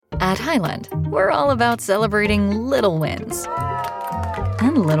At Highland, we're all about celebrating little wins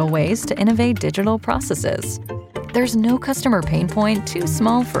and little ways to innovate digital processes. There's no customer pain point too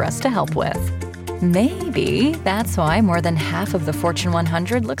small for us to help with. Maybe that's why more than half of the Fortune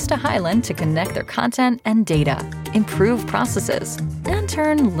 100 looks to Highland to connect their content and data, improve processes, and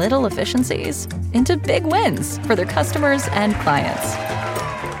turn little efficiencies into big wins for their customers and clients.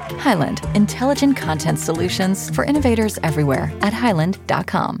 Highland, intelligent content solutions for innovators everywhere at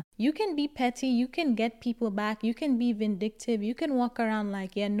highland.com. You can be petty, you can get people back, you can be vindictive, you can walk around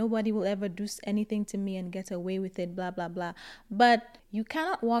like, yeah, nobody will ever do anything to me and get away with it, blah, blah, blah. But you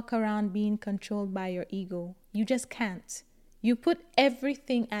cannot walk around being controlled by your ego. You just can't. You put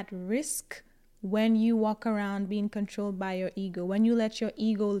everything at risk when you walk around being controlled by your ego, when you let your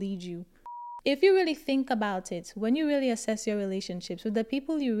ego lead you. If you really think about it, when you really assess your relationships with the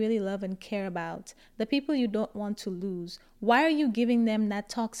people you really love and care about, the people you don't want to lose, why are you giving them that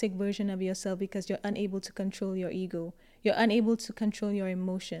toxic version of yourself because you're unable to control your ego? You're unable to control your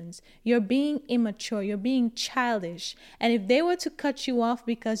emotions. You're being immature. You're being childish. And if they were to cut you off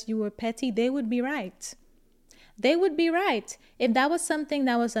because you were petty, they would be right. They would be right. If that was something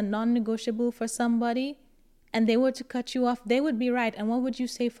that was a non-negotiable for somebody, and they were to cut you off, they would be right. And what would you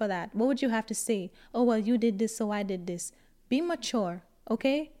say for that? What would you have to say? Oh, well, you did this, so I did this. Be mature,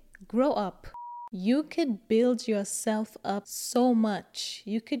 okay? Grow up. You could build yourself up so much.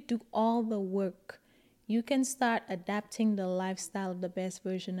 You could do all the work. You can start adapting the lifestyle of the best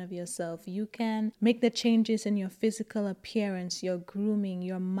version of yourself. You can make the changes in your physical appearance, your grooming,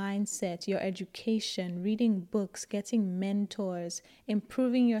 your mindset, your education, reading books, getting mentors,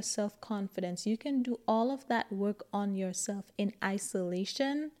 improving your self-confidence. You can do all of that work on yourself in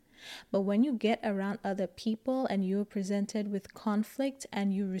isolation. But when you get around other people and you're presented with conflict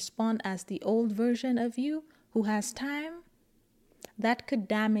and you respond as the old version of you who has time, that could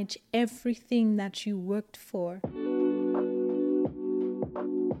damage everything that you worked for.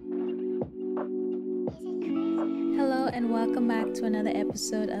 Hello and welcome back to another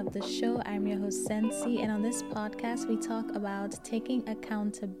episode of the show. I'm your host Sensi, and on this podcast we talk about taking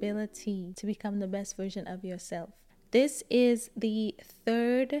accountability to become the best version of yourself. This is the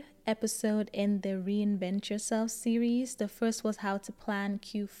third episode in the Reinvent Yourself series. The first was how to plan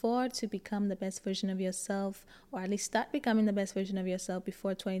Q4 to become the best version of yourself, or at least start becoming the best version of yourself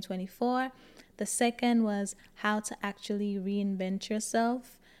before 2024. The second was how to actually reinvent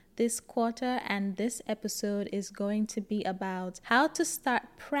yourself this quarter, and this episode is going to be about how to start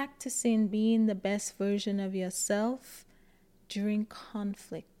practicing being the best version of yourself during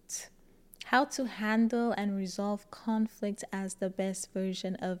conflict. How to handle and resolve conflict as the best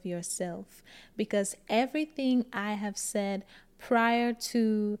version of yourself. Because everything I have said prior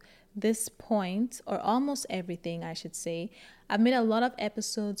to this point, or almost everything I should say, I've made a lot of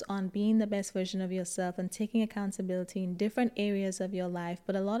episodes on being the best version of yourself and taking accountability in different areas of your life.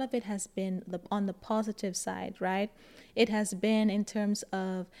 But a lot of it has been on the positive side, right? It has been in terms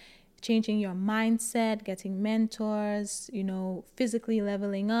of changing your mindset, getting mentors, physically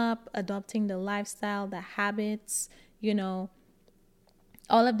leveling up, adopting the lifestyle, the habits, all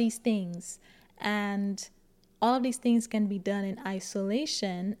of these things. And all of these things can be done in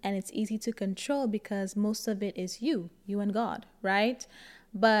isolation, and it's easy to control because most of it is you and God, right?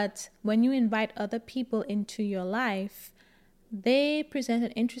 But when you invite other people into your life, they present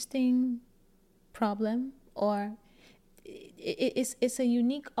an interesting problem, or it's a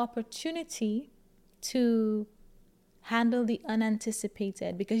unique opportunity to handle the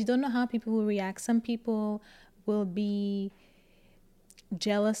unanticipated, because you don't know how people will react. Some people will be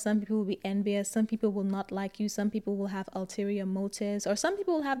jealous, some people will be envious, some people will not like you, some people will have ulterior motives, or some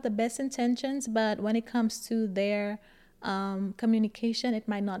people will have the best intentions, but when it comes to their communication, it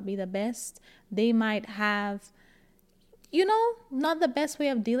might not be the best. They might have, not the best way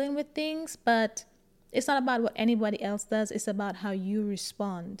of dealing with things, but it's not about what anybody else does. It's about how you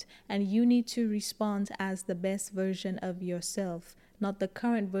respond. And you need to respond as the best version of yourself, not the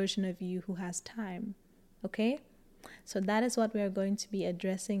current version of you who has time. Okay? So that is what we are going to be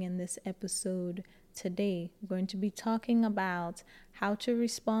addressing in this episode today. We're going to be talking about how to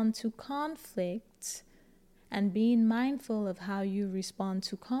respond to conflict and being mindful of how you respond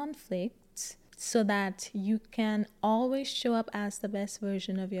to conflict, so that you can always show up as the best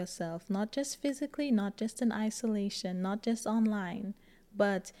version of yourself, not just physically, not just in isolation, not just online,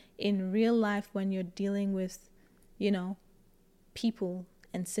 but in real life when you're dealing with, people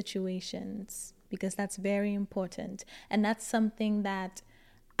and situations, because that's very important. And that's something that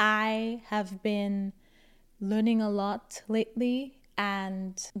I have been learning a lot lately.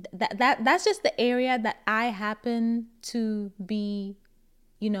 And that's just the area that I happen to be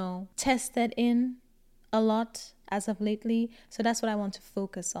tested in a lot as of lately. So that's what I want to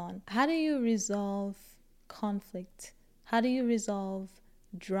focus on. How do you resolve conflict? How do you resolve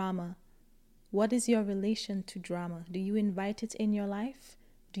drama? What is your relation to drama? Do you invite it in your life?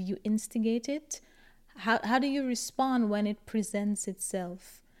 Do you instigate it? How do you respond when it presents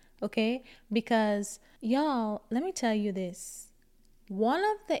itself? Okay? Because, y'all, let me tell you this. One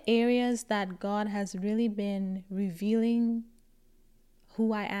of the areas that God has really been revealing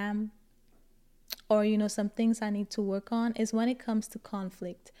who I am, or, some things I need to work on, is when it comes to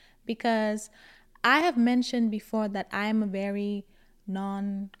conflict. Because I have mentioned before that I'm a very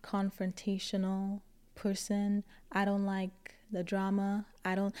non-confrontational person. I don't like the drama.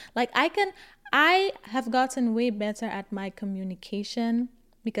 I have gotten way better at my communication,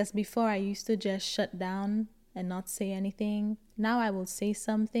 because before I used to just shut down and not say anything. Now I will say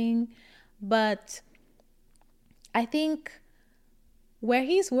something. But I think where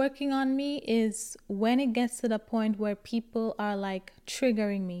he's working on me is when it gets to the point where people are like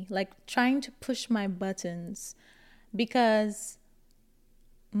triggering me, like trying to push my buttons. Because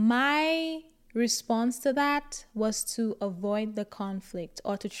my response to that was to avoid the conflict,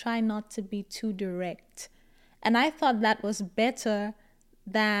 or to try not to be too direct. And I thought that was better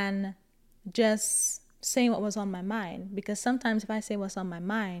than just saying what was on my mind. Because sometimes if I say what's on my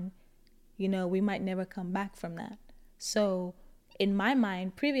mind, we might never come back from that. So in my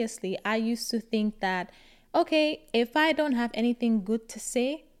mind, previously, I used to think that, okay, if I don't have anything good to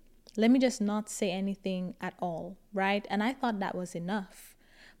say, let me just not say anything at all, right? And I thought that was enough.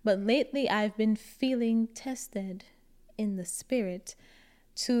 But lately, I've been feeling tested in the spirit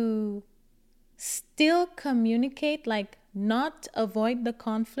to still communicate, like not avoid the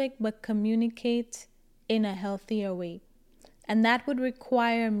conflict, but communicate in a healthier way. And that would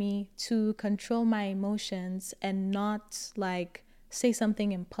require me to control my emotions and not like say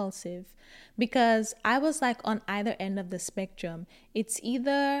something impulsive, because I was like on either end of the spectrum. It's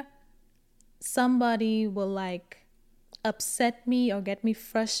either somebody will like upset me or get me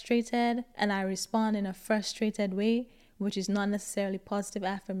frustrated, and I respond in a frustrated way, which is not necessarily positive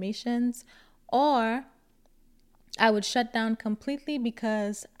affirmations, or I would shut down completely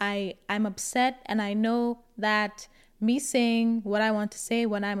because I'm upset, and I know that me saying what I want to say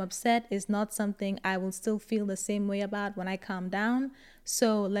when I'm upset is not something I will still feel the same way about when I calm down.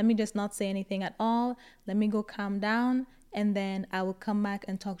 So let me just not say anything at all. Let me go calm down, and then I will come back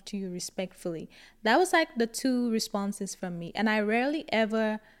and talk to you respectfully. That was like the two responses from me. And I rarely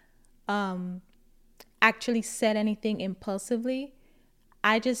ever actually said anything impulsively.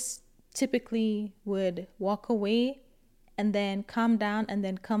 I just typically would walk away and then calm down and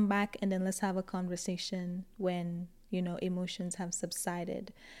then come back, and then let's have a conversation when emotions have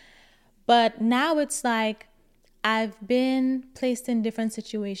subsided. But now it's like I've been placed in different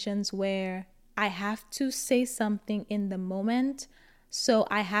situations where I have to say something in the moment. So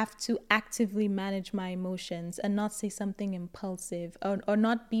I have to actively manage my emotions and not say something impulsive, or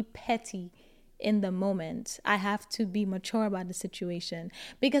not be petty in the moment. I have to be mature about the situation.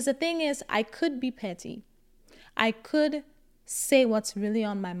 Because the thing is, I could be petty. I could say what's really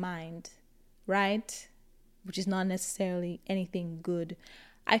on my mind, right? Which is not necessarily anything good.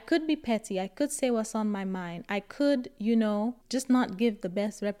 I could be petty. I could say what's on my mind. I could, just not give the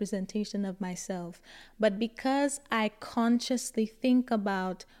best representation of myself. But because I consciously think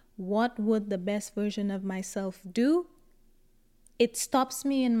about what would the best version of myself do, it stops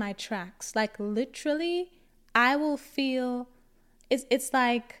me in my tracks. Like literally, I will feel it's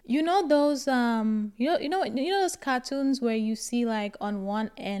like those those cartoons where you see like on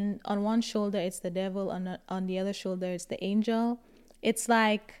one shoulder it's the devil, on the other shoulder it's the angel. It's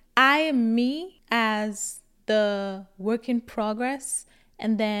like I am me as the work in progress,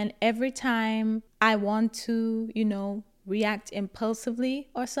 and then every time I want to react impulsively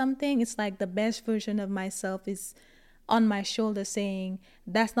or something, it's like the best version of myself is on my shoulder saying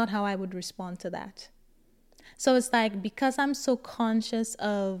that's not how I would respond to that. So it's like, because I'm so conscious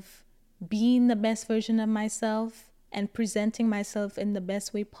of being the best version of myself and presenting myself in the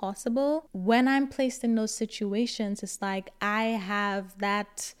best way possible, when I'm placed in those situations, it's like I have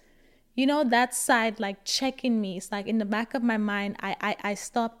that, that side like checking me. It's like in the back of my mind, I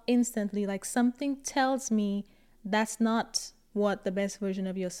stop instantly. Like something tells me that's not what the best version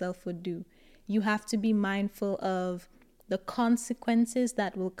of yourself would do. You have to be mindful of the consequences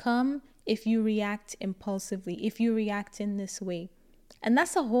that will come if you react impulsively, if you react in this way. And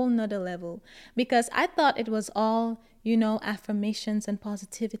that's a whole nother level, because I thought it was all, affirmations and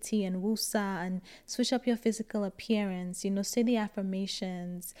positivity and woosah and switch up your physical appearance, say the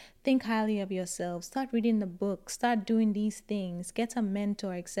affirmations, think highly of yourself, start reading the book, start doing these things, get a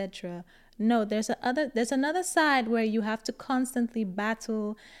mentor, etc. No, there's another side where you have to constantly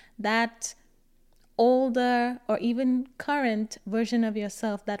battle that older or even current version of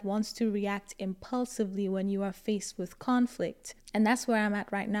yourself that wants to react impulsively when you are faced with conflict. And that's where I'm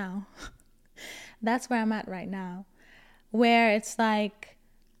at right now. That's where I'm at right now, where it's like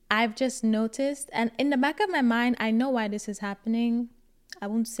I've just noticed, and in the back of my mind, I know why this is happening. I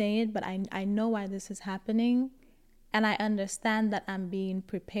won't say it, but I know why this is happening, and I understand that I'm being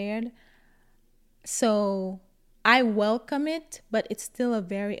prepared. So I welcome it, but it's still a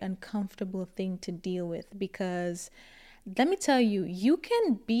very uncomfortable thing to deal with, because let me tell you, you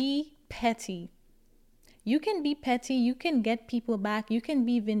can be petty. You can be petty, you can get people back, you can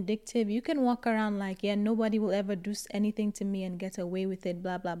be vindictive, you can walk around like, yeah, nobody will ever do anything to me and get away with it,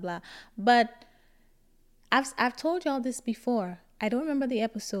 blah, blah, blah. But I've told y'all this before. I don't remember the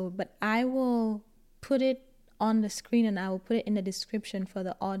episode, but I will put it on the screen and I will put it in the description for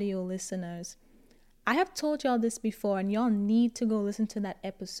the audio listeners. I have told y'all this before, and y'all need to go listen to that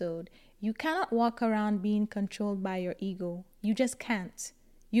episode. You cannot walk around being controlled by your ego. You just can't.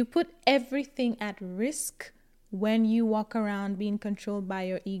 You put everything at risk when you walk around being controlled by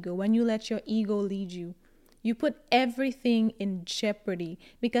your ego, when you let your ego lead you. You put everything in jeopardy,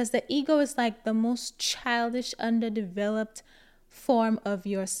 because the ego is like the most childish, underdeveloped form of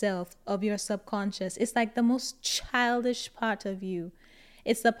yourself, of your subconscious. It's like the most childish part of you.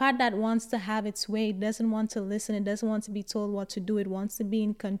 It's the part that wants to have its way. It doesn't want to listen. It doesn't want to be told what to do. It wants to be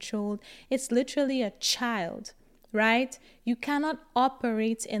in control. It's literally a child, right? You cannot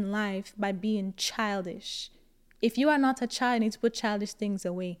operate in life by being childish. If you are not a child, you need to put childish things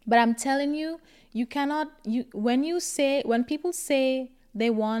away. But I'm telling you, you cannot, when people say they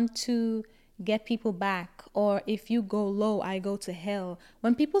want to get people back, or if you go low, I go to hell.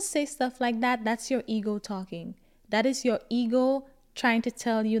 When people say stuff like that, that's your ego talking. That is your ego trying to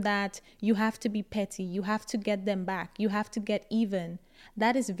tell you that you have to be petty, you have to get them back, you have to get even.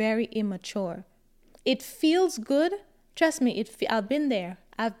 That is very immature. It feels good. Trust me, I've been there.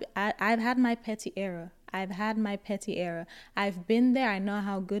 I've had my petty era. I've been there. I know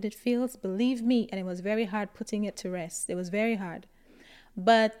how good it feels. Believe me, and it was very hard putting it to rest. It was very hard.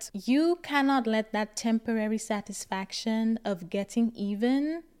 But you cannot let that temporary satisfaction of getting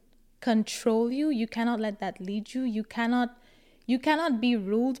even control you. You cannot let that lead you. You cannot be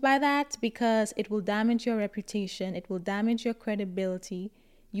ruled by that, because it will damage your reputation. It will damage your credibility.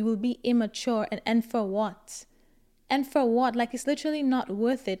 You will be immature. And for what? Like, it's literally not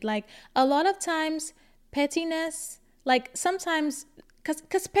worth it. Like, a lot of times, pettiness, like sometimes,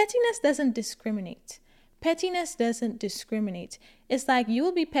 because pettiness doesn't discriminate. It's like you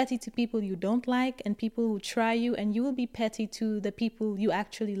will be petty to people you don't like and people who try you, and you will be petty to the people you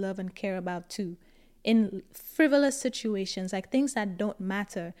actually love and care about too. In frivolous situations, like things that don't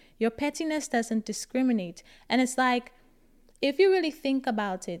matter, your pettiness doesn't discriminate. And it's like, if you really think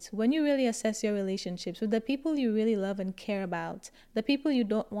about it, when you really assess your relationships with the people you really love and care about, the people you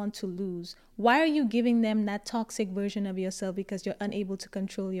don't want to lose, why are you giving them that toxic version of yourself? Because you're unable to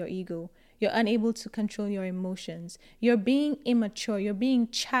control your ego. You're unable to control your emotions. You're being immature. You're being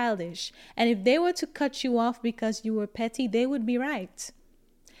childish. And if they were to cut you off because you were petty, they would be right.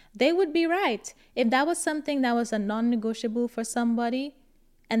 They would be right. If that was something that was a non-negotiable for somebody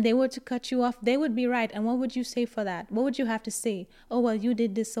and they were to cut you off, they would be right. And what would you say for that? What would you have to say? Oh, well, you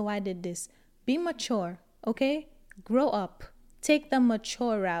did this, so I did this. Be mature, okay? Grow up. Take the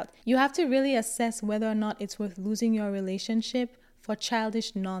mature route. You have to really assess whether or not it's worth losing your relationship for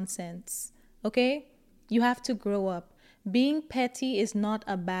childish nonsense, okay? You have to grow up. Being petty is not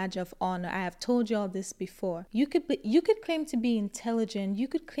a badge of honor. I have told you all this before. You could claim to be intelligent. You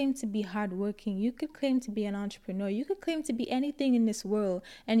could claim to be hardworking. You could claim to be an entrepreneur. You could claim to be anything in this world,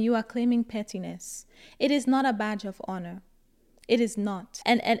 and you are claiming pettiness. It is not a badge of honor. It is not.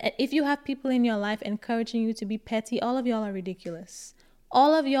 And if you have people in your life encouraging you to be petty, all of y'all are ridiculous.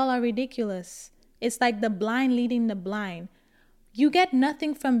 All of y'all are ridiculous. It's like the blind leading the blind. You get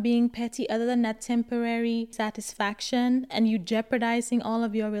nothing from being petty other than that temporary satisfaction, and you jeopardizing all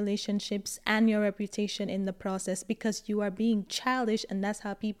of your relationships and your reputation in the process because you are being childish, and that's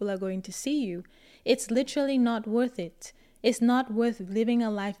how people are going to see you. It's literally not worth it. It's not worth living a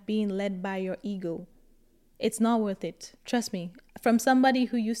life being led by your ego. It's not worth it. Trust me. From somebody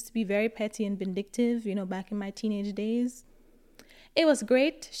who used to be very petty and vindictive, back in my teenage days, it was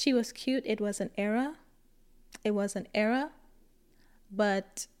great. She was cute. It was an era.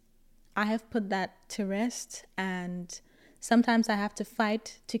 but I have put that to rest, and sometimes I have to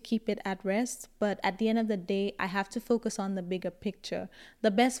fight to keep it at rest. But at the end of the day, I have to focus on the bigger picture.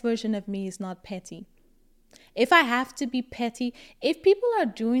 The best version of me is not petty. If I have to be petty, if people are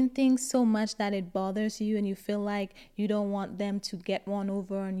doing things so much that it bothers you and you feel like you don't want them to get one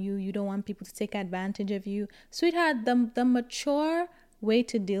over on you, you don't want people to take advantage of you, sweetheart, the mature way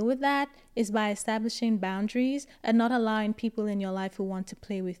to deal with that is by establishing boundaries and not allowing people in your life who want to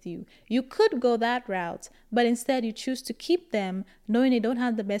play with you. You could go that route, but instead you choose to keep them knowing they don't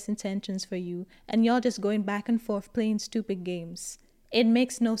have the best intentions for you, and you're just going back and forth playing stupid games. It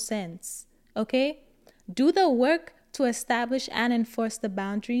makes no sense, okay? Do the work to establish and enforce the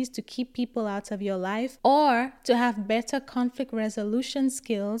boundaries to keep people out of your life, or to have better conflict resolution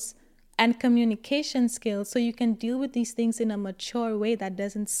skills and communication skills so you can deal with these things in a mature way that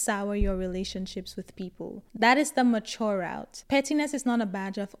doesn't sour your relationships with people. That is the mature route. Pettiness is not a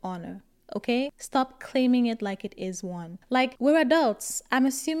badge of honor. Okay? Stop claiming it like it is one. Like, we're adults. I'm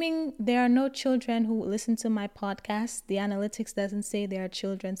assuming there are no children who listen to my podcast. The analytics doesn't say there are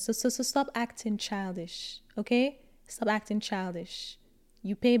children. So stop acting childish. Okay? Stop acting childish.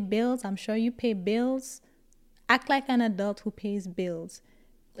 You pay bills. I'm sure you pay bills. Act like an adult who pays bills.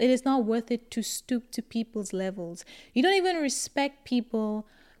 It is not worth it to stoop to people's levels. You don't even respect people.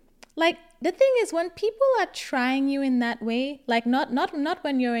 Like, the thing is, when people are trying you in that way, like not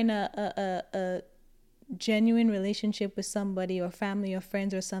when you're in a genuine relationship with somebody or family or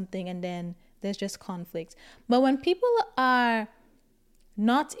friends or something, and then there's just conflict. But when people are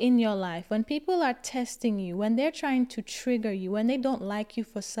not in your life, when people are testing you, when they're trying to trigger you, when they don't like you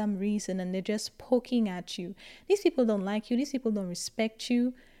for some reason and they're just poking at you, these people don't like you, these people don't respect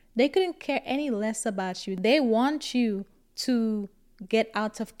you, they couldn't care any less about you. They want you to get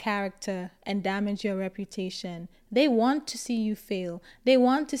out of character and damage your reputation. They want to see you fail. They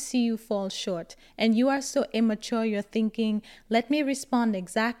want to see you fall short. And you are so immature, you're thinking, let me respond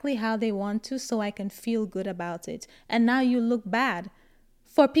exactly how they want to so I can feel good about it. And now you look bad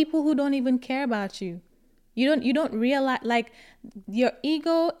for people who don't even care about you. You don't realize, like, your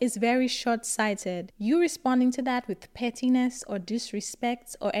ego is very short-sighted. You responding to that with pettiness or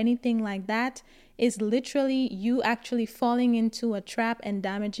disrespect or anything like that is literally you actually falling into a trap and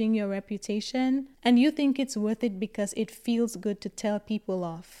damaging your reputation. And you think it's worth it because it feels good to tell people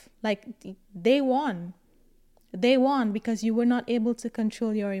off. Like, they won. They won because you were not able to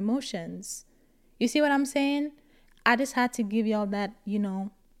control your emotions. You see what I'm saying? I just had to give y'all that,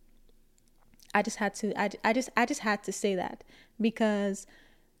 I just had to say that, because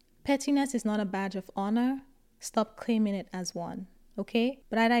pettiness is not a badge of honor. Stop claiming it as one, okay?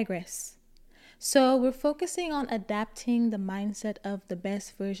 But I digress. So we're focusing on adapting the mindset of the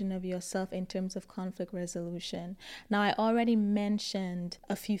best version of yourself in terms of conflict resolution. Now, I already mentioned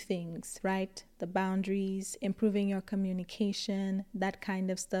a few things, right? The boundaries, improving your communication, that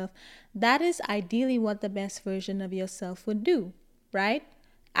kind of stuff. That is ideally what the best version of yourself would do, right?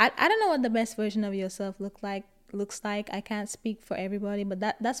 I don't know what the best version of yourself looks like. I can't speak for everybody, but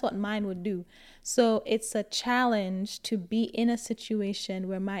that's what mine would do. So it's a challenge to be in a situation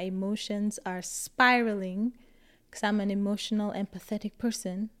where my emotions are spiraling, because I'm an emotional, empathetic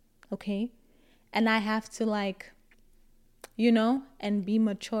person, okay? And I have to and be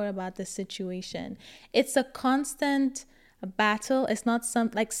mature about the situation. It's a constant battle. It's not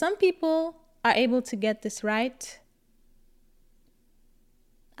some people are able to get this right.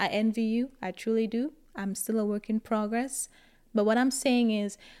 I envy you. I truly do. I'm still a work in progress. But what I'm saying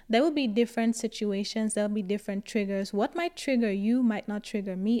is there will be different situations. There will be different triggers. What might trigger you might not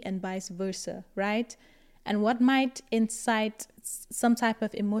trigger me, and vice versa, right? And what might incite some type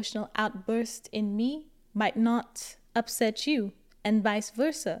of emotional outburst in me might not upset you, and vice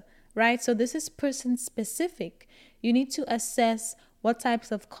versa, right? So this is person specific. You need to assess what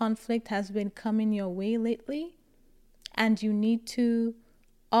types of conflict has been coming your way lately, and you need to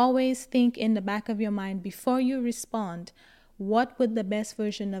always think in the back of your mind before you respond, what would the best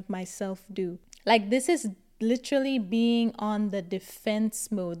version of myself do? Like, this is literally being on the defense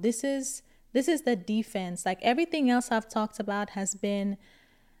mode. This is the defense. Like, everything else I've talked about has been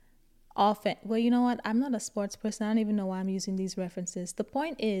offense. Well, you know what? I'm not a sports person. I don't even know why I'm using these references. The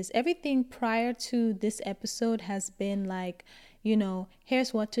point is, everything prior to this episode has been like,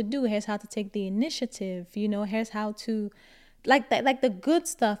 here's what to do. Here's how to take the initiative. Here's how to like the good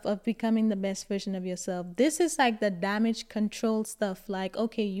stuff of becoming the best version of yourself. This is like the damage control stuff. Like,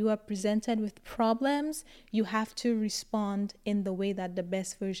 okay, you are presented with problems, you have to respond in the way that the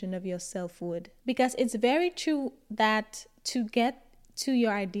best version of yourself would. Because it's very true that to get to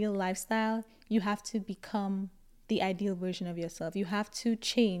your ideal lifestyle, you have to become the ideal version of yourself. You have to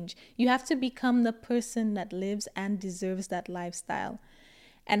change. You have to become the person that lives and deserves that lifestyle.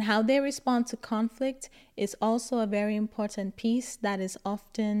 And how they respond to conflict is also a very important piece that is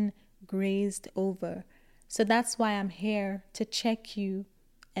often grazed over. So that's why I'm here to check you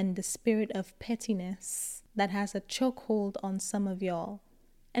and the spirit of pettiness that has a chokehold on some of y'all.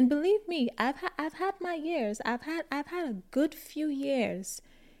 And believe me, I've had my years. I've had a good few years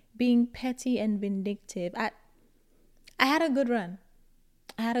being petty and vindictive. I had a good run.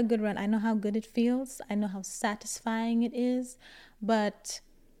 I know how good it feels. I know how satisfying it is. But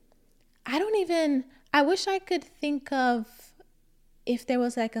I wish I could think of if there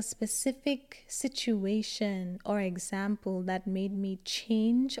was like a specific situation or example that made me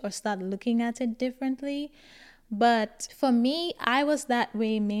change or start looking at it differently. But for me, I was that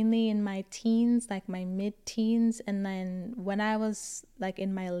way mainly in my teens, like my mid-teens. And then when I was like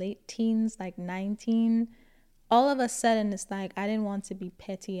in my late teens, like 19, all of a sudden it's like I didn't want to be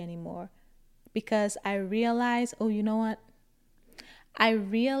petty anymore. Because I realized, oh, you know what? I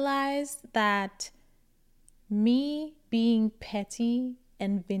realized that me being petty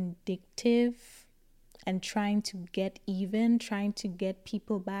and vindictive and trying to get even, trying to get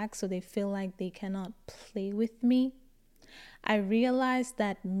people back so they feel like they cannot play with me, I realized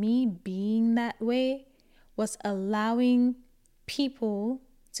that me being that way was allowing people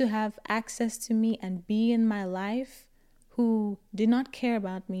to have access to me and be in my life who did not care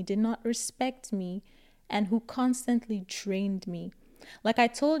about me, did not respect me, and who constantly drained me. Like I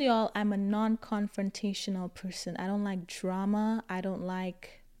told y'all, I'm a non-confrontational person. I don't like drama. I don't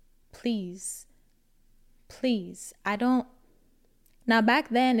like, please, I don't. Now back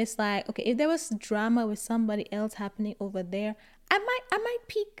then it's like, okay, if there was drama with somebody else happening over there, I might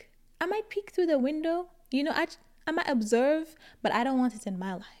peek through the window. You know, I might observe, but I don't want it in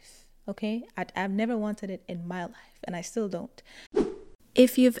my life. Okay, I've never wanted it in my life, and I still don't.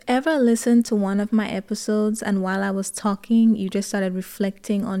 If you've ever listened to one of my episodes and while I was talking, you just started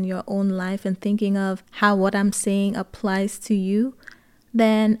reflecting on your own life and thinking of how what I'm saying applies to you,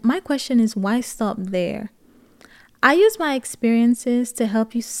 then my question is, why stop there? I use my experiences to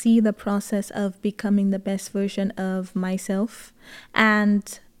help you see the process of becoming the best version of myself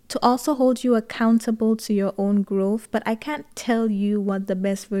and to also hold you accountable to your own growth, but I can't tell you what the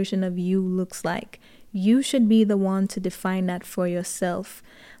best version of you looks like. You should be the one to define that for yourself.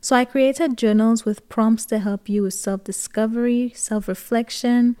 So I created journals with prompts to help you with self-discovery,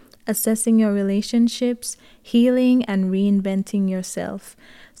 self-reflection, assessing your relationships, healing, and reinventing yourself.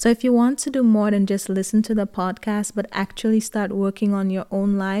 So if you want to do more than just listen to the podcast, but actually start working on your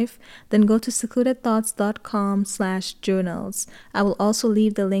own life, then go to secludedthoughts.com/journals. I will also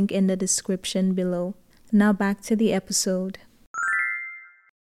leave the link in the description below. Now back to the episode.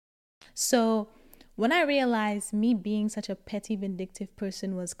 So when I realized me being such a petty, vindictive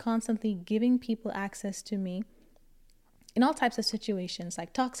person was constantly giving people access to me in all types of situations,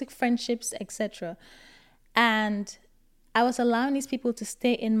 like toxic friendships, etc. And I was allowing these people to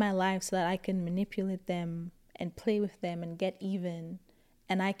stay in my life so that I can manipulate them and play with them and get even.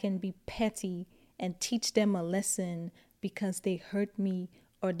 And I can be petty and teach them a lesson because they hurt me,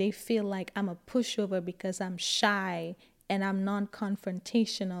 or they feel like I'm a pushover because I'm shy and I'm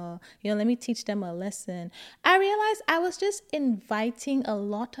non-confrontational. Let me teach them a lesson. I realized I was just inviting a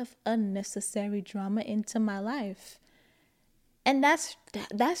lot of unnecessary drama into my life. And that's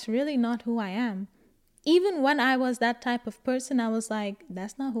really not who I am. Even when I was that type of person, I was like,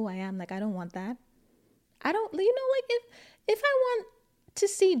 that's not who I am. Like, I don't want that. I don't, like if I want to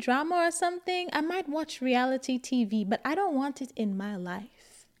see drama or something, I might watch reality TV, but I don't want it in my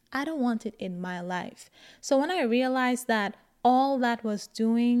life. I don't want it in my life. So when I realized that all that was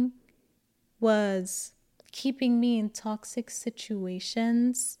doing was keeping me in toxic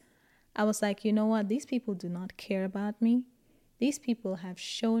situations, I was like, you know what? These people do not care about me. These people have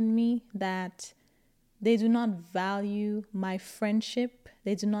shown me that they do not value my friendship.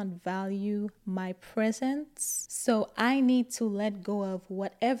 They do not value my presence. So I need to let go of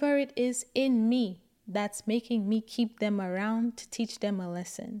whatever it is in me that's making me keep them around to teach them a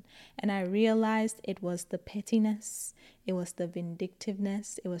lesson. And I realized it was the pettiness. It was the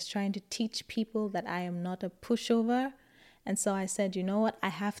vindictiveness. It was trying to teach people that I am not a pushover. And so I said, you know what? I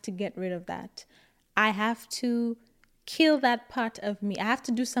have to get rid of that. I have to kill that part of me. I have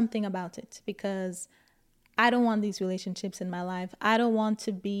to do something about it because I don't want these relationships in my life. I don't want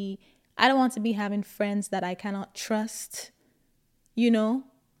to be having friends that I cannot trust. I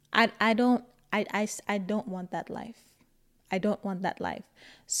don't want that life. I don't want that life.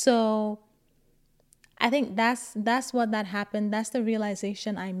 So I think that's what that happened. That's the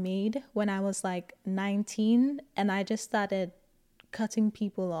realization I made when I was like 19, and I just started cutting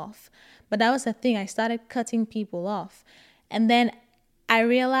people off. But that was the thing. I started cutting people off. And then I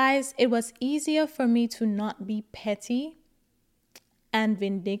realized it was easier for me to not be petty and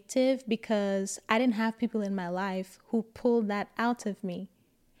vindictive because I didn't have people in my life who pulled that out of me.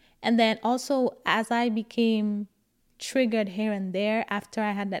 And then also, as I became triggered here and there after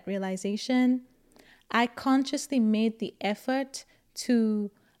I had that realization, I consciously made the effort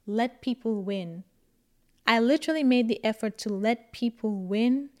to let people win. I literally made the effort to let people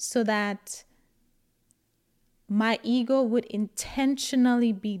win so that my ego would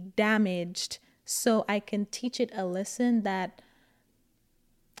intentionally be damaged so I can teach it a lesson that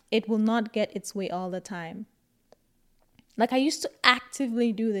it will not get its way all the time. Like, I used to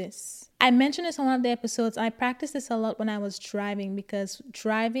actively do this. I mentioned this on one of the episodes. I practiced this a lot when I was driving, because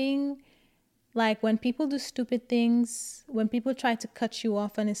driving, like when people do stupid things, when people try to cut you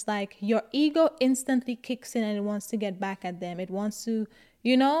off, and it's like your ego instantly kicks in and it wants to get back at them. It wants to,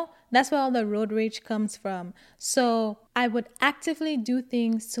 that's where all the road rage comes from. So I would actively do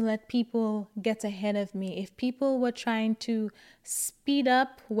things to let people get ahead of me. If people were trying to speed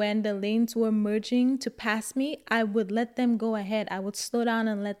up when the lanes were merging to pass me, I would let them go ahead. I would slow down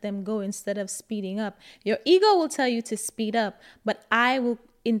and let them go instead of speeding up. Your ego will tell you to speed up, but I will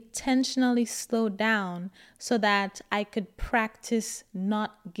intentionally slow down so that I could practice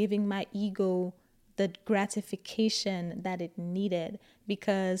not giving my ego the gratification that it needed,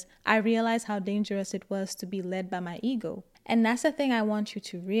 because I realized how dangerous it was to be led by my ego. And that's the thing I want you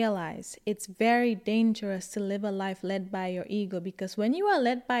to realize. It's very dangerous to live a life led by your ego, because when you are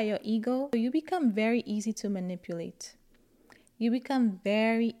led by your ego, you become very easy to manipulate. You become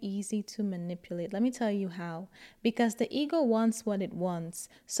very easy to manipulate. Let me tell you how. Because the ego wants what it wants.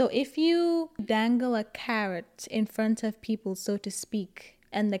 So if you dangle a carrot in front of people, so to speak,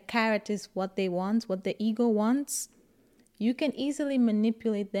 and the carrot is what they want, what the ego wants, you can easily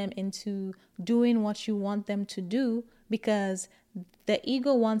manipulate them into doing what you want them to do, because the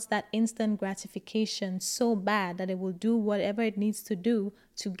ego wants that instant gratification so bad that it will do whatever it needs to do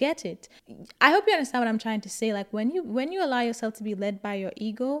to get it. I hope you understand what I'm trying to say. Like, when you allow yourself to be led by your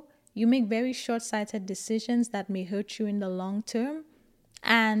ego, you make very short-sighted decisions that may hurt you in the long term,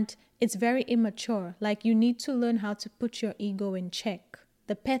 and it's very immature. Like, you need to learn how to put your ego in check.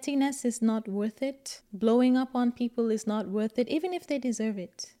 The pettiness is not worth it. Blowing up on people is not worth it, even if they deserve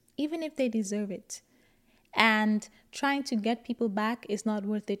it. Even if they deserve it. And trying to get people back is not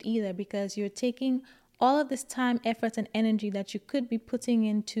worth it either, because you're taking all of this time, effort, and energy that you could be putting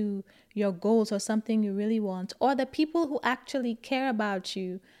into your goals or something you really want, or the people who actually care about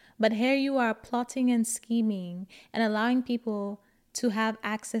you. But here you are plotting and scheming and allowing people to have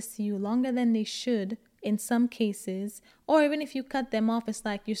access to you longer than they should in some cases. Or even if you cut them off, it's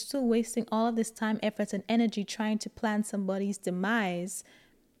like you're still wasting all of this time, effort, and energy trying to plan somebody's demise.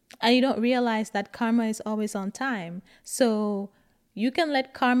 And you don't realize that karma is always on time. So you can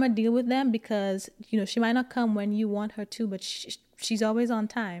let karma deal with them, because, she might not come when you want her to, but she's always on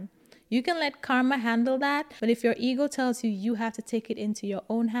time. You can let karma handle that. But if your ego tells you have to take it into your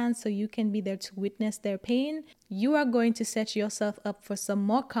own hands so you can be there to witness their pain, you are going to set yourself up for some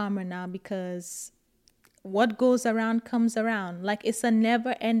more karma now, because what goes around comes around. Like, it's a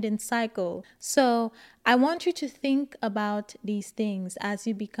never-ending cycle. So I want you to think about these things as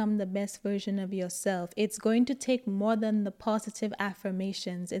you become the best version of yourself. It's going to take more than the positive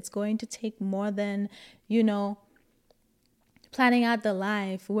affirmations. It's going to take more than, planning out the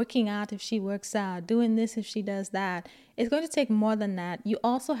life, working out if she works out, doing this if she does that. It's going to take more than that. You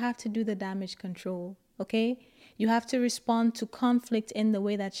also have to do the damage control, okay? You have to respond to conflict in the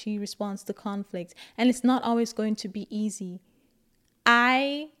way that she responds to conflict. And it's not always going to be easy.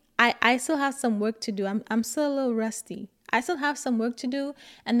 I still have some work to do. I'm still a little rusty. I still have some work to do.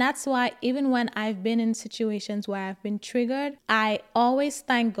 And that's why even when I've been in situations where I've been triggered, I always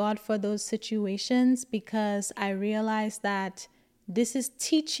thank God for those situations, because I realize that this is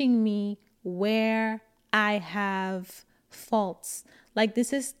teaching me where I have faults. Like,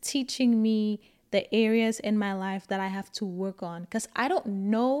 this is teaching me the areas in my life that I have to work on, because I don't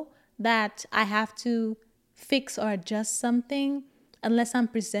know that I have to fix or adjust something unless I'm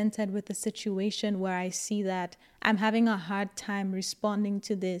presented with a situation where I see that I'm having a hard time responding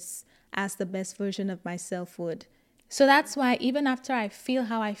to this as the best version of myself would. So that's why even after I feel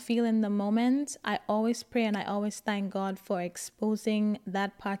how I feel in the moment, I always pray and I always thank God for exposing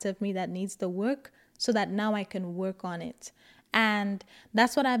that part of me that needs the work, so that now I can work on it. And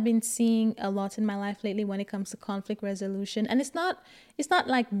that's what I've been seeing a lot in my life lately when it comes to conflict resolution. And it's not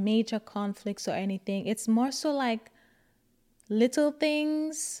like major conflicts or anything. It's more so like little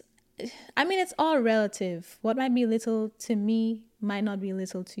things. I mean, it's all relative. What might be little to me might not be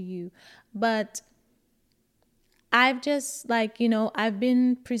little to you. But I've just I've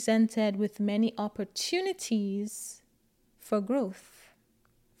been presented with many opportunities for growth,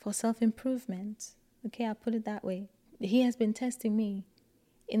 for self-improvement. Okay, I'll put it that way. He has been testing me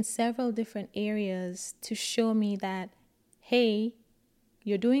in several different areas to show me that, hey,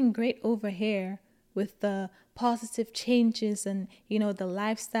 you're doing great over here with the positive changes and, the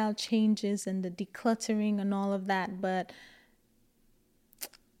lifestyle changes and the decluttering and all of that. But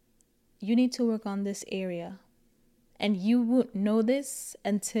you need to work on this area. And you won't know this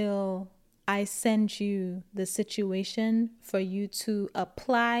until I send you the situation for you to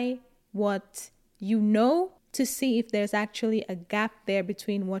apply what you know, to see if there's actually a gap there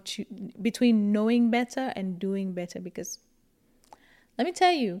between between knowing better and doing better. Because let me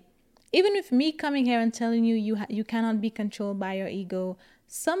tell you, even with me coming here and telling you you cannot be controlled by your ego,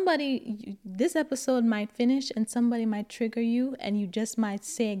 this episode might finish and somebody might trigger you and you just might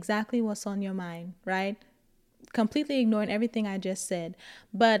say exactly what's on your mind, right? Completely ignoring everything I just said.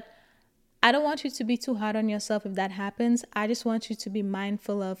 But I don't want you to be too hard on yourself if that happens. I just want you to be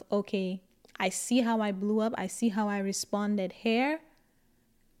mindful of, okay, I see how I blew up. I see how I responded here.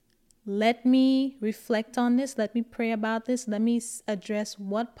 Let me reflect on this. Let me pray about this. Let me address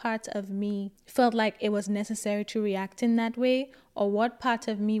what part of me felt like it was necessary to react in that way, or what part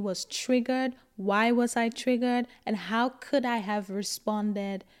of me was triggered. Why was I triggered? And how could I have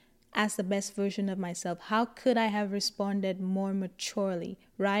responded as the best version of myself? How could I have responded more maturely,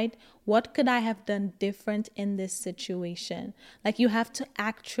 right? What could I have done different in this situation? Like you have to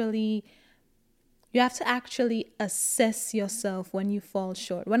actually assess yourself when you fall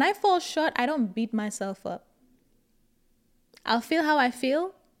short. When I fall short, I don't beat myself up. I'll feel how I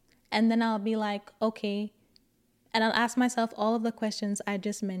feel, and then I'll be like, okay, and I'll ask myself all of the questions I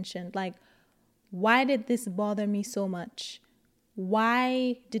just mentioned. Like, why did this bother me so much?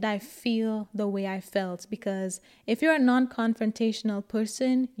 Why did I feel the way I felt? Because if you're a non-confrontational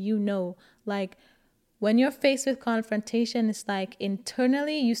person, like when you're faced with confrontation, it's like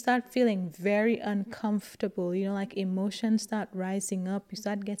internally you start feeling very uncomfortable. Like emotions start rising up. You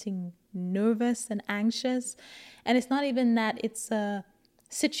start getting nervous and anxious. And it's not even that it's a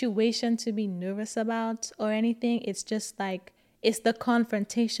situation to be nervous about or anything. It's just like, it's the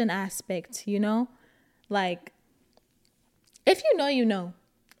confrontation aspect, Like, if you know, you know.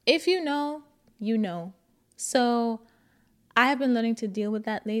 If you know, you know. So I have been learning to deal with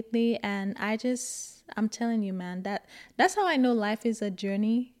that lately, and I'm telling you, man, that's how I know life is a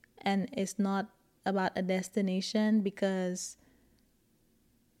journey and it's not about a destination. Because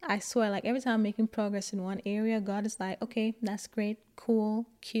I swear, like every time I'm making progress in one area, God is like, okay, that's great, cool,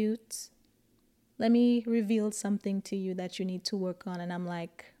 cute. Let me reveal something to you that you need to work on. And I'm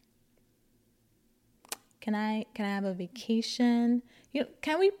like, Can I have a vacation?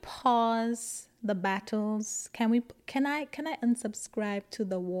 Can we pause the battles? Can I unsubscribe to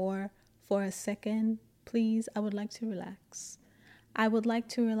the war for a second? Please, I would like to relax.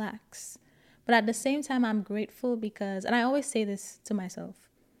 But at the same time, I'm grateful because, and I always say this to myself,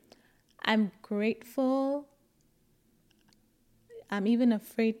 I'm grateful. I'm even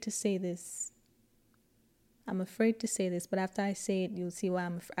afraid to say this. I'm afraid to say this, but after I say it, you'll see why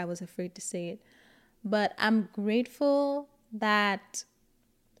I was afraid to say it. But I'm grateful that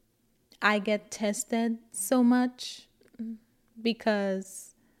I get tested so much,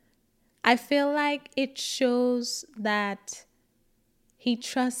 because I feel like it shows that he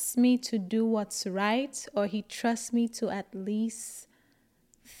trusts me to do what's right, or he trusts me to at least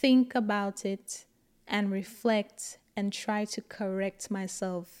think about it and reflect and try to correct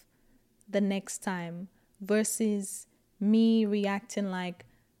myself the next time, versus me reacting like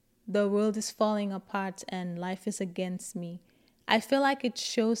the world is falling apart and life is against me. I feel like it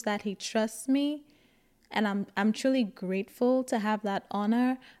shows that he trusts me, and I'm truly grateful to have that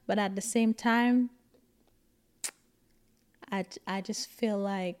honor. But at the same time, I just feel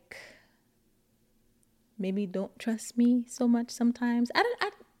like maybe don't trust me so much sometimes. I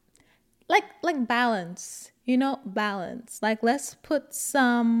like balance, balance. Like let's put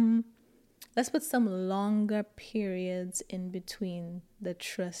some longer periods in between the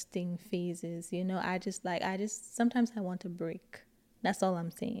trusting phases. I just sometimes I want a break. That's all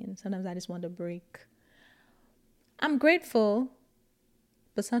I'm saying. Sometimes I just want a break. I'm grateful,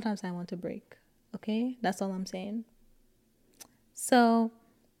 but sometimes I want a break. Okay? That's all I'm saying. So,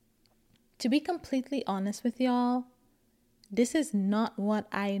 to be completely honest with y'all, This is not what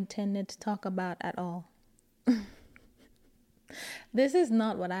I intended to talk about at all. This is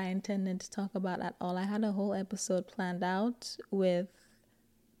not what I intended to talk about at all. I had a whole episode planned out with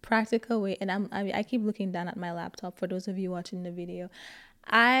practical way, and I keep looking down at my laptop for those of you watching the video.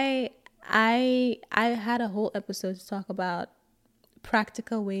 I had a whole episode to talk about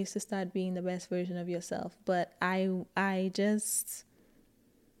practical ways to start being the best version of yourself, but I just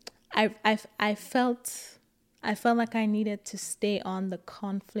I felt like I needed to stay on the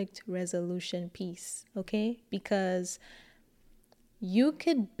conflict resolution piece, okay? Because you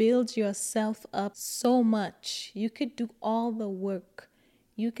could build yourself up so much. You could do all the work.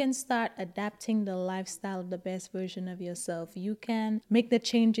 You can start adapting the lifestyle of the best version of yourself. You can make the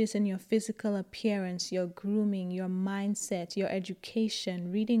changes in your physical appearance, your grooming, your mindset, your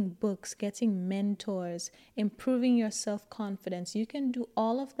education, reading books, getting mentors, improving your self-confidence. You can do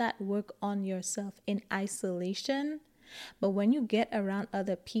all of that work on yourself in isolation. But when you get around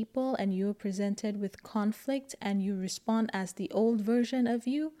other people and you're presented with conflict and you respond as the old version of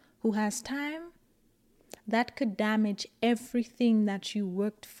you who has time, that could damage everything that you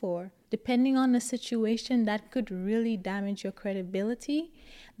worked for. Depending on the situation, that could really damage your credibility.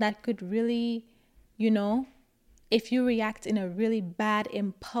 That could really, if you react in a really bad,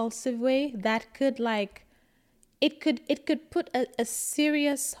 impulsive way, that could it could put a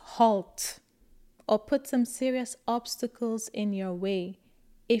serious halt or put some serious obstacles in your way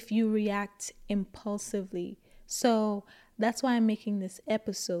if you react impulsively. So that's why I'm making this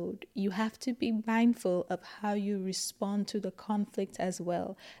episode. You have to be mindful of how you respond to the conflict as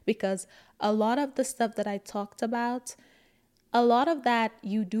well, because a lot of the stuff that I talked about, a lot of that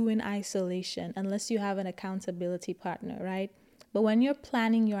you do in isolation unless you have an accountability partner, right? But when you're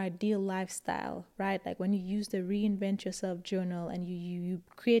planning your ideal lifestyle, right? Like when you use the Reinvent Yourself journal and you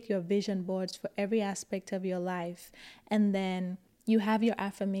create your vision boards for every aspect of your life, and then you have your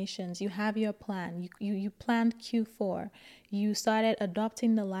affirmations, you have your plan, you planned Q4, you started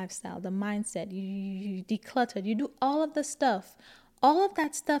adopting the lifestyle, the mindset, you decluttered, you do all of the stuff. All of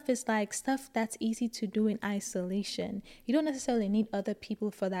that stuff is like stuff that's easy to do in isolation. You don't necessarily need other people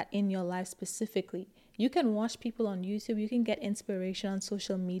for that in your life specifically. You can watch people on YouTube, you can get inspiration on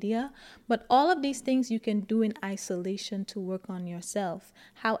social media, but all of these things you can do in isolation to work on yourself.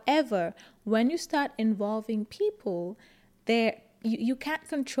 However, when you start involving people, you can't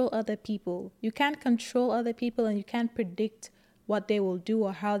control other people. You can't control other people and you can't predict what they will do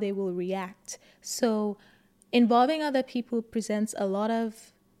or how they will react. So involving other people presents a lot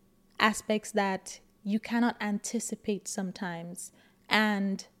of aspects that you cannot anticipate sometimes.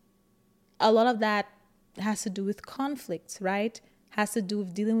 And a lot of that has to do with conflicts, right? Has to do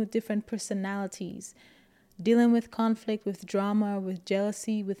with dealing with different personalities, dealing with conflict, with drama, with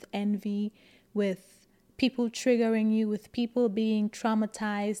jealousy, with envy, with people triggering you, with people being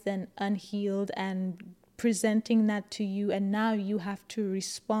traumatized and unhealed and presenting that to you. And now you have to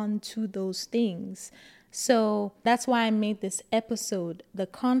respond to those things. So that's why I made this episode. The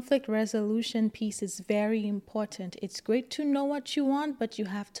conflict resolution piece is very important. It's great to know what you want, but you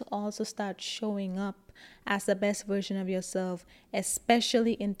have to also start showing up as the best version of yourself,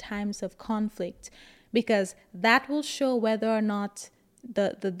 especially in times of conflict, because that will show whether or not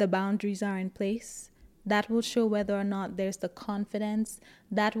the boundaries are in place. That will show whether or not there's the confidence.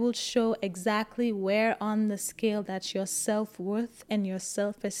 That will show exactly where on the scale that your self-worth and your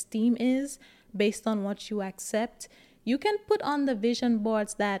self-esteem is based on what you accept. You can put on the vision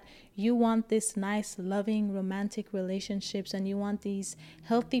boards that you want this nice, loving, romantic relationships and you want these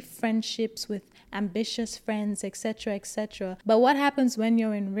healthy friendships with ambitious friends, etc., etc. But what happens when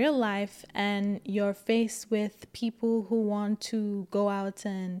you're in real life and you're faced with people who want to go out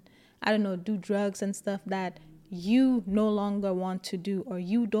and, do drugs and stuff that you no longer want to do or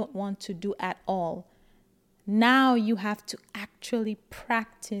you don't want to do at all? Now you have to actually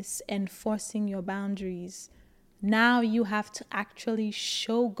practice enforcing your boundaries. Now you have to actually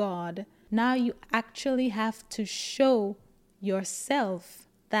show God. Now you actually have to show yourself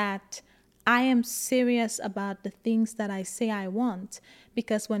that I am serious about the things that I say I want.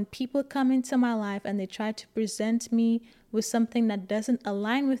 Because when people come into my life and they try to present me with something that doesn't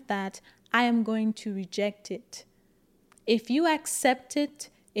align with that, I am going to reject it. If you accept it,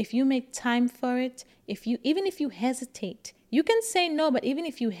 if you make time for it, even if you hesitate, you can say no, but even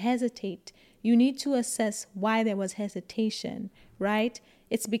if you hesitate, you need to assess why there was hesitation, right?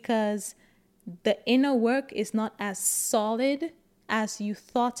 It's because the inner work is not as solid as you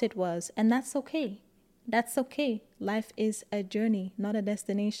thought it was, and that's okay. That's okay. Life is a journey, not a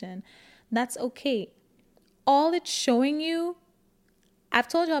destination. That's okay. All it's showing you, I've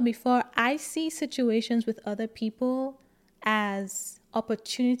told y'all before, I see situations with other people as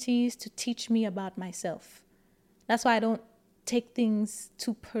opportunities to teach me about myself. That's why I don't take things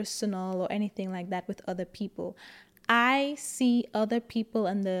too personal or anything like that with other people. I see other people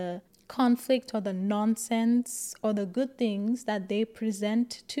and the conflict or the nonsense or the good things that they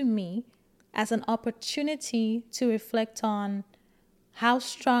present to me as an opportunity to reflect on how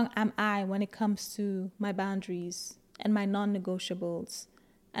strong am I when it comes to my boundaries and my non-negotiables,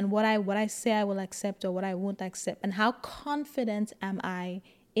 and what I say I will accept or what I won't accept, and how confident am I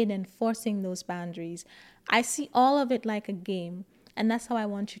in enforcing those boundaries. I see all of it like a game, and that's how I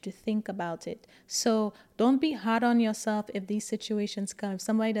want you to think about it. So don't be hard on yourself if these situations come. If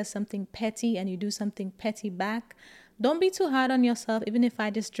somebody does something petty and you do something petty back, don't be too hard on yourself, even if I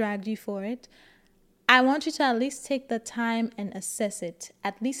just dragged you for it. I want you to at least take the time and assess it.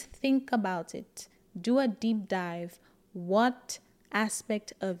 At least think about it. Do a deep dive. What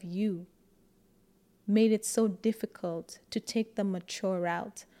aspect of you made it so difficult to take the mature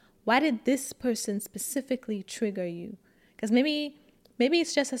route? Why did this person specifically trigger you? Because maybe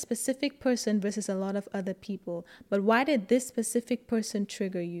it's just a specific person versus a lot of other people. But why did this specific person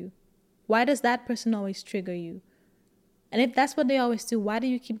trigger you? Why does that person always trigger you? And if that's what they always do, why do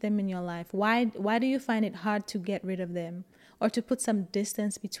you keep them in your life? Why do you find it hard to get rid of them or to put some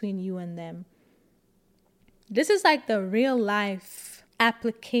distance between you and them? This is like the real life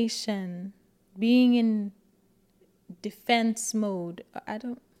application, being in defense mode.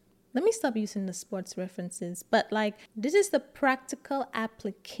 Let me stop using the sports references, but like this is the practical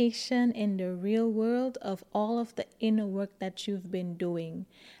application in the real world of all of the inner work that you've been doing.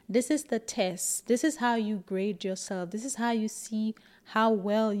 This is the test. This is how you grade yourself. This is how you see how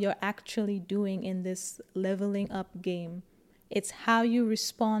well you're actually doing in this leveling up game. It's how you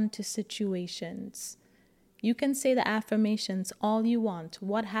respond to situations. You can say the affirmations all you want.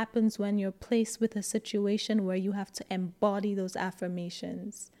 What happens when you're placed with a situation where you have to embody those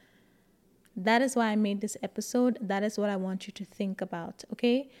affirmations? That is why I made this episode. That is what I want you to think about,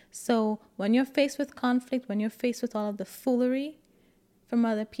 okay? So when you're faced with conflict, when you're faced with all of the foolery from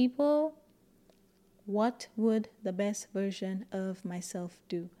other people, what would the best version of myself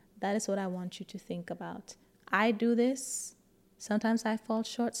do? That is what I want you to think about. I do this. Sometimes I fall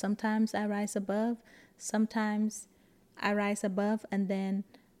short. Sometimes I rise above. Sometimes I rise above and then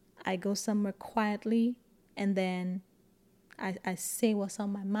I go somewhere quietly and then I say what's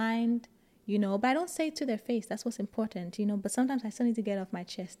on my mind. But I don't say it to their face. That's what's important, but sometimes I still need to get off my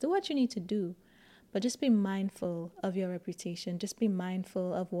chest. Do what you need to do, but just be mindful of your reputation. Just be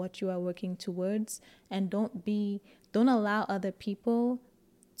mindful of what you are working towards, and don't allow other people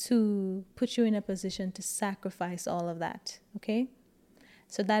to put you in a position to sacrifice all of that, okay?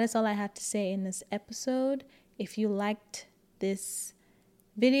 So that is all I had to say in this episode. If you liked this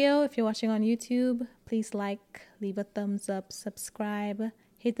video, if you're watching on YouTube, please like, leave a thumbs up, subscribe,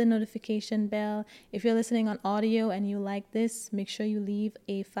 hit the notification bell. If you're listening on audio and you like this, make sure you leave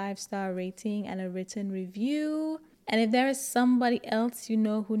a 5-star rating and a written review. And if there is somebody else you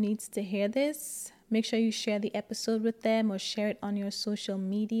know who needs to hear this, make sure you share the episode with them or share it on your social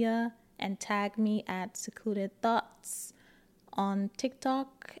media and tag me at Secluded Thoughts on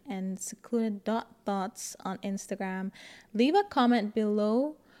TikTok and secluded.thoughts on Instagram. Leave a comment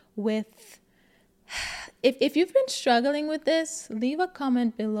below with if you've been struggling with this, leave a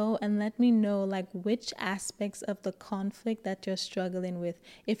comment below and let me know like which aspects of the conflict that you're struggling with.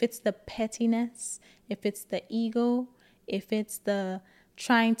 If it's the pettiness, if it's the ego, if it's the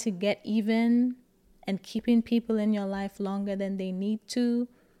trying to get even and keeping people in your life longer than they need to,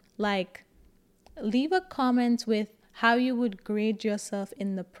 like leave a comment with how you would grade yourself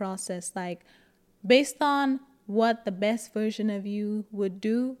in the process, like based on what the best version of you would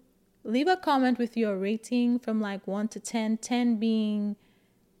do. Leave a comment with your rating from like 1 to 10, 10 being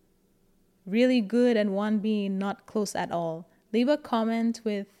really good and 1 being not close at all. Leave a comment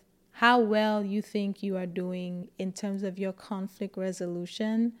with how well you think you are doing in terms of your conflict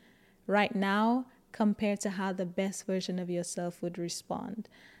resolution right now compared to how the best version of yourself would respond.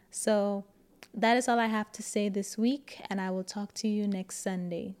 So that is all I have to say this week, and I will talk to you next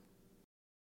Sunday.